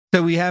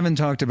So we haven't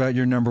talked about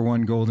your number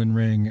one golden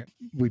ring.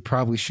 We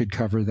probably should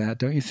cover that,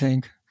 don't you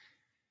think?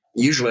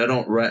 Usually I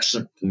don't write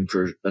something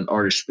for an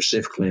artist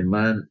specifically in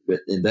mind, but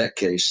in that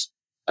case,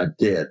 I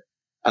did.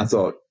 I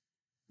thought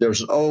there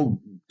was an old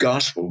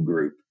gospel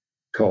group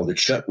called the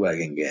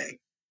Chuckwagon Gang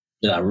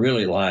that I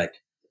really liked.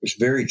 It was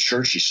very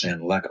churchy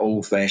sounding, like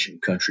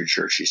old-fashioned country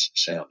churchy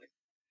sounding.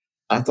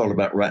 I thought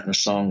about writing a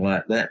song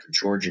like that for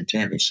George and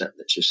Tammy, something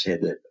that just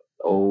had that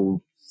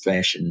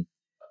old-fashioned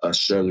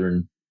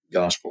Southern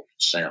gospel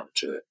sound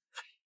to it.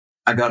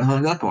 I got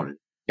hung up on it.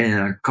 And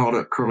I called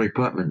up Curly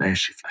Putman and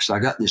asked, so I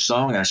got this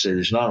song. I said,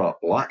 there's not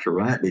a lot to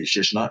write, but it's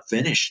just not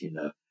finished, you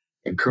know.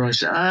 And Curly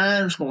said,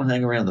 I just want to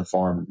hang around the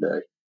farm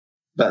today.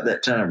 About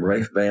that time,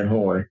 Rafe Van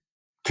Hoy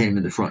came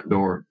in the front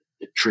door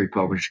at Tree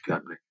Publishing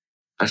Company.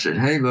 I said,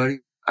 hey, buddy,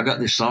 I got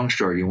this song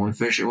started. You want to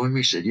finish it with me?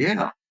 He said,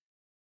 yeah.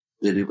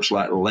 That it was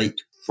like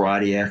late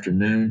Friday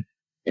afternoon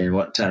and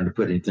wasn't time to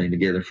put anything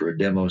together for a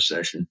demo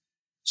session.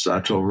 So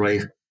I told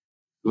Rafe,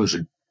 who was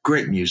a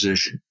great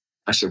musician,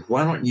 I said,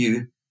 why don't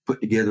you put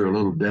together a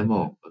little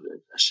demo of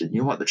it? I said,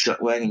 you know what the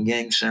Chuckwagon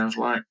Gang sounds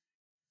like?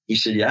 He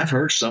said, yeah, I've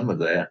heard some of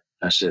that.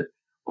 I said,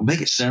 well,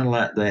 make it sound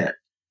like that.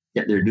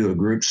 Get there, do a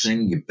group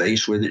sing, you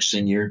bass with it,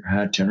 sing your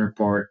high tenor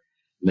part,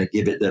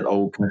 give it that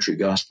old country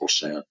gospel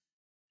sound.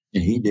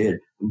 And he did.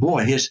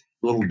 Boy, his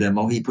little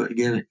demo he put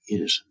together,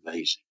 it is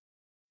amazing.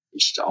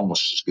 It's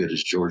almost as good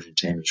as George and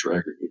Tammy's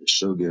record. It is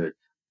so good.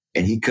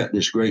 And he cut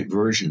this great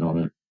version on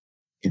it.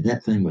 And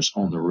that thing was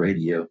on the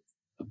radio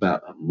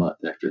about a month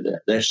after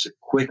that. That's the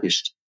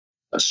quickest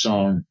a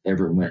song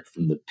ever went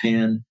from the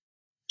pen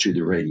to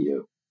the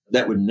radio.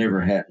 That would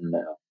never happen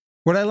now.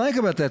 What I like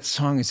about that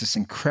song is this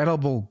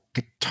incredible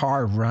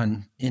guitar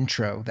run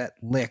intro, that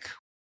lick.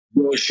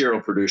 Billy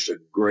Sherrill produced a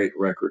great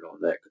record on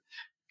that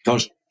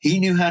because he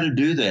knew how to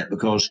do that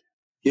because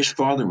his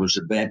father was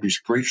a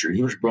Baptist preacher.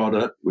 He was brought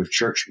up with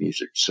church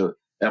music. So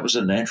that was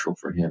a natural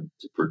for him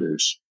to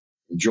produce.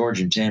 And George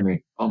and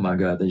Tammy, oh my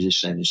God, they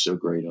just sounded so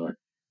great on it.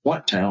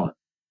 What talent.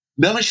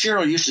 Billy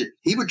Sherrill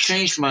he would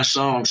change my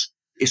songs.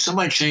 If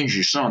somebody changed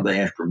your song, they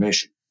asked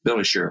permission.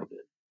 Billy Sherrill did.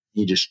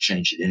 He just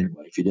changed it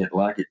anyway. If you didn't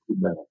like it, too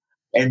bad.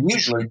 And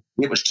usually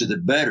it was to the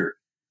better.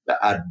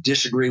 I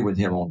disagree with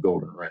him on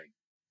Golden Ring.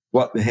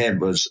 What they had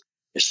was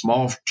a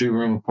small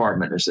 2-room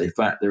apartment as they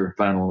fight their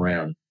final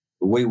round.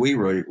 The way we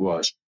wrote it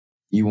was,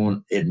 you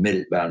won't admit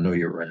it, but I know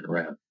you're running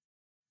around.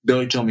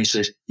 Billy told me, he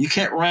says, you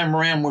can't rhyme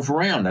around with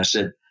round. I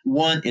said,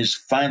 one is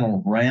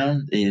final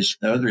round, the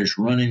other is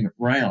running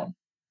round.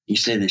 He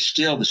said, it's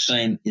still the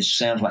same. It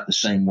sounds like the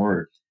same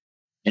word.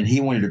 And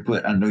he wanted to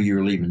put, I know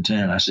you're leaving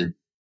town. I said,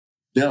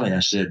 Billy, I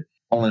said,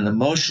 on an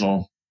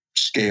emotional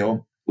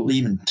scale,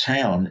 leaving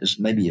town is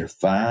maybe a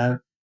 5.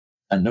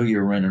 I know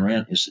you're running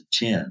around is a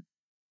 10.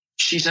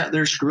 She's out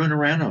there screwing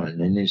around on it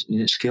and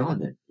it's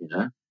killing it, you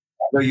know.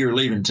 I know you're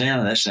leaving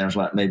town. That sounds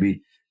like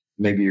maybe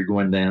you're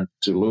going down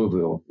to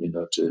Louisville, you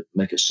know, to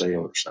make a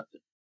sale or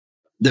something.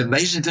 The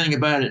amazing thing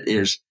about it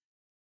is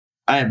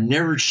I have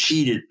never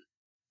cheated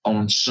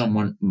on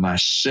someone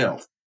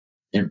myself.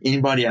 And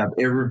anybody I've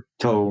ever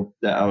told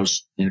that I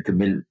was in a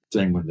committed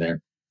thing with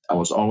them, I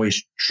was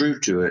always true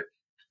to it.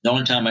 The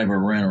only time I ever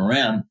ran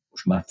around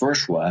was my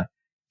first wife.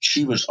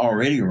 She was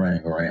already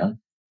running around.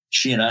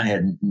 She and I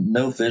had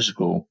no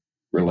physical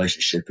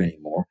relationship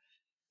anymore.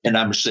 And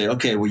I would say,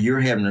 okay, well,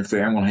 you're having an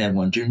affair. I'm going to have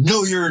one too.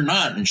 No, you're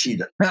not. And she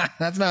does.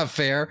 That's not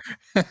fair.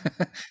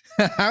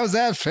 How's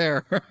that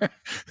fair?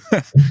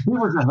 He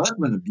was a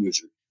husband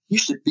abuser. He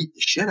used to beat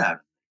the shit out of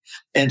me.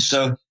 And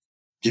so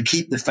to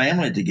keep the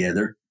family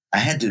together, I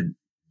had to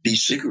be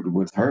secretive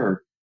with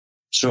her.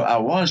 So I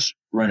was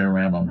running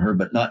around on her,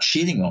 but not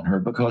cheating on her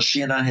because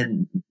she and I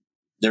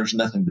there was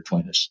nothing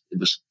between us. It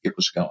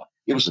was gone.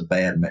 It was a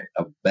bad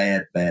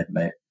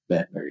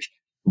marriage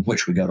from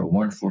which we got a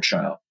wonderful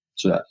child.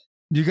 So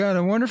you got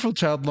a wonderful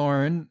child,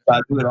 Lauren.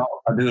 I do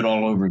it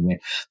all over again.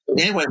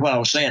 Anyway, what I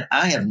was saying,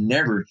 I have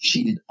never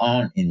cheated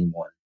on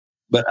anyone,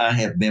 but I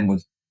have been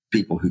with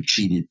people who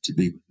cheated to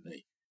be with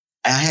me.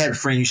 I had a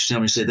friend used to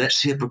tell me, say,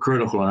 that's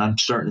hypocritical. And I'm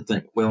starting to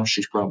think, well,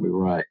 she's probably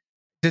right.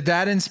 Did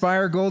that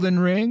inspire Golden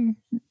Ring?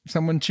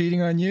 Someone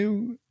cheating on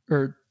you?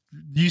 Or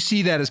do you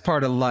see that as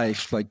part of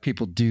life? Like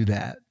people do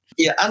that?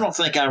 Yeah, I don't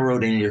think I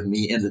wrote any of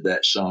me into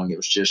that song. It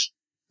was just,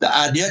 the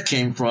idea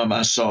came from,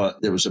 I saw it.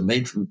 There was a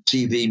made from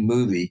TV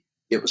movie.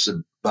 It was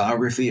a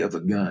biography of a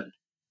gun.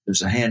 It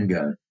was a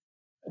handgun.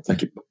 I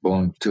think it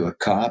belonged to a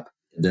cop.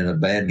 And then a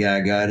bad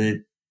guy got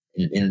it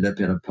and it ended up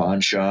in a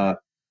pawn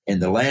shop.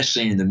 And the last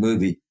scene in the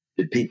movie,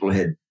 the people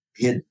had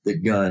hid the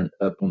gun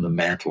up on the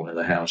mantle in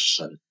the house.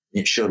 And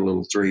it showed a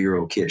little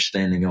 3-year-old kid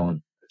standing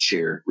on a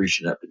chair,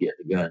 reaching up to get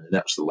the gun. And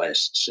that was the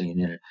last scene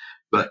in it.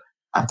 But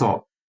I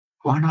thought,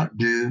 why not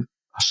do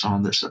a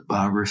song that's a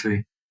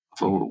biography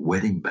of a little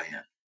wedding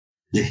band?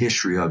 The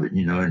history of it,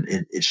 you know, and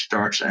it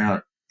starts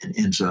out and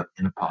ends up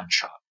in a pawn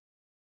shop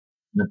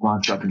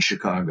in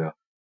Chicago.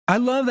 I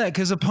love that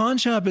because a pawn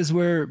shop is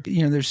where,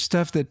 you know, there's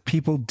stuff that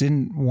people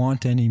didn't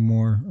want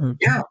anymore. Or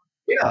yeah.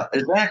 Yeah,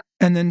 exactly.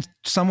 And then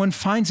someone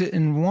finds it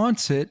and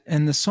wants it.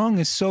 And the song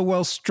is so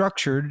well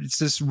structured. It's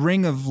this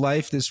ring of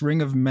life, this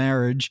ring of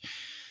marriage.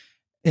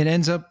 It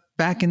ends up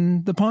back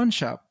in the pawn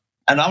shop.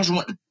 And I was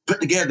wanting to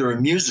put together a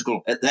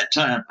musical at that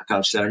time, like I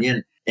was telling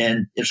you,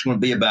 and it's going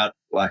to be about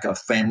like a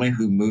family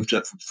who moved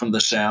up from the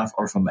South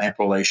or from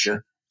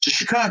Appalachia to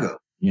Chicago,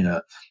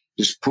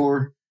 just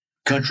poor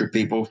country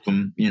people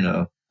from,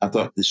 I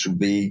thought this would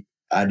be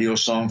ideal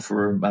song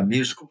for my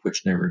musical,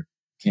 which never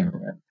came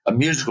around. A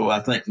musical, I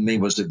think, for me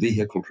was a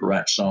vehicle to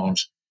write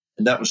songs.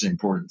 And that was the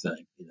important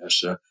thing,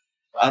 so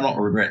I don't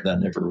regret that I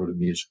never wrote a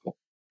musical.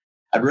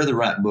 I'd rather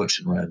write books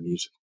than write a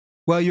musical.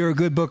 Well, you're a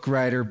good book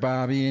writer,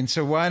 Bobby. And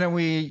so why don't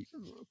we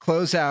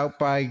close out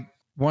by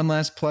one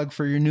last plug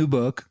for your new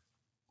book?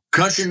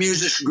 Country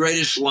Music's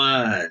Greatest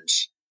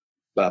Lines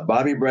by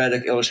Bobby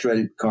Braddock,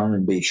 illustrated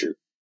Carmen Beecher.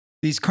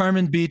 These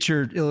Carmen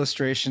Beecher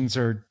illustrations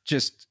are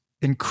just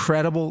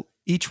incredible.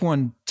 Each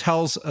one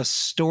tells a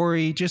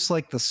story, just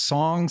like the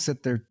songs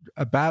that they're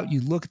about. You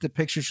look at the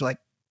pictures, you're like,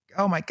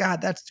 oh my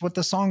God, that's what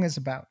the song is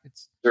about.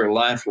 They're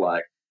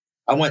lifelike.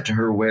 I went to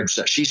her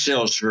website. She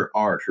sells her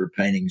art, her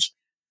paintings.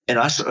 And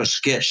I saw a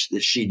sketch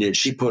that she did.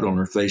 She put on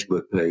her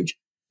Facebook page.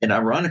 And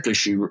ironically,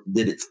 she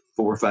did it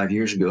 4 or 5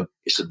 years ago.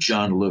 It's of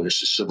John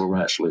Lewis, a civil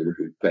rights leader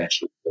who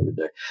passed away the other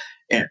day.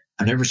 And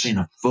I've never seen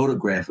a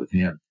photograph of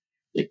him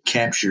that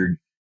captured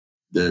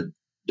the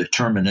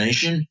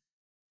determination,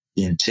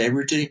 the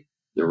integrity,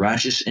 the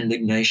righteous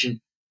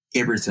indignation.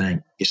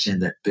 Everything is in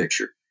that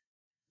picture.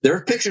 There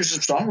are pictures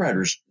of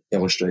songwriters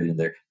illustrated in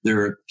there. There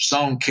are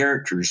song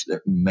characters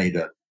that we made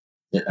up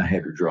that I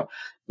had her draw.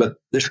 But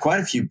there's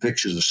quite a few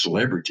pictures of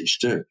celebrities,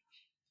 too.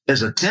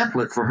 As a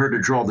template for her to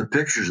draw the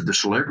pictures of the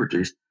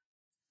celebrities,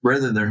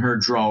 rather than her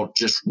draw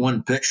just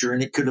one picture,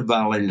 and it could have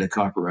violated a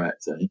copyright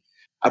thing,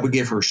 I would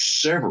give her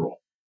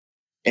several.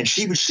 And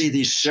she would see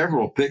these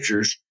several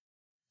pictures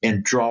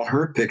and draw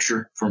her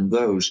picture from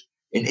those.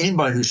 And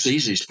anybody who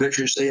sees these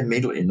pictures, they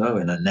immediately know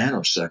in a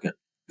nanosecond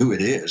who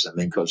it is. I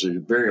mean, because they're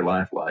very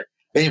lifelike.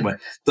 Anyway,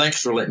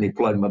 thanks for letting me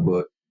plug my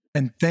book.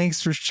 And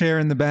thanks for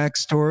sharing the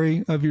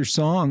backstory of your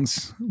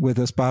songs with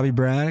us, Bobby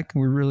Braddock.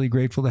 We're really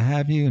grateful to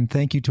have you. And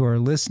thank you to our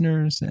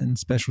listeners. And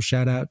special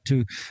shout out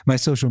to my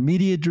social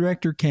media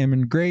director,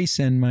 Cameron Grace,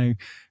 and my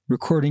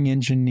recording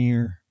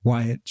engineer,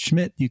 Wyatt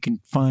Schmidt. You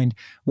can find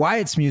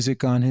Wyatt's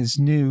music on his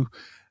new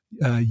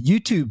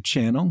YouTube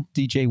channel,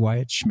 DJ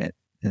Wyatt Schmidt.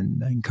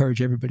 And I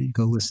encourage everybody to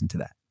go listen to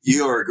that.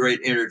 You are a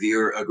great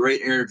interviewer. A great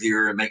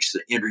interviewer makes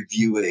the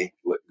interviewee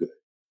look good.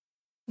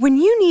 When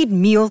you need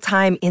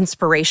mealtime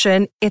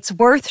inspiration, it's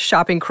worth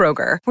shopping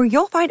Kroger, where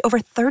you'll find over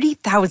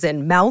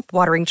 30,000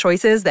 mouth-watering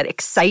choices that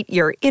excite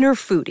your inner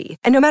foodie.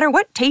 And no matter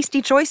what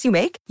tasty choice you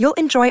make, you'll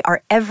enjoy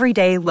our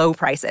everyday low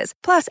prices,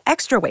 plus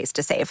extra ways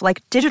to save,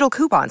 like digital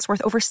coupons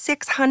worth over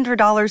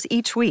 $600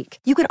 each week.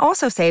 You can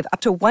also save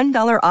up to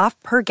 $1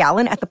 off per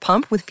gallon at the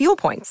pump with fuel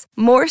points.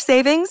 More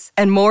savings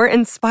and more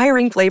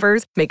inspiring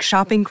flavors make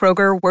shopping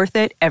Kroger worth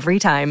it every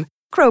time.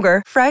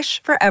 Kroger,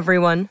 fresh for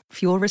everyone.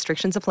 Fuel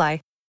restrictions apply.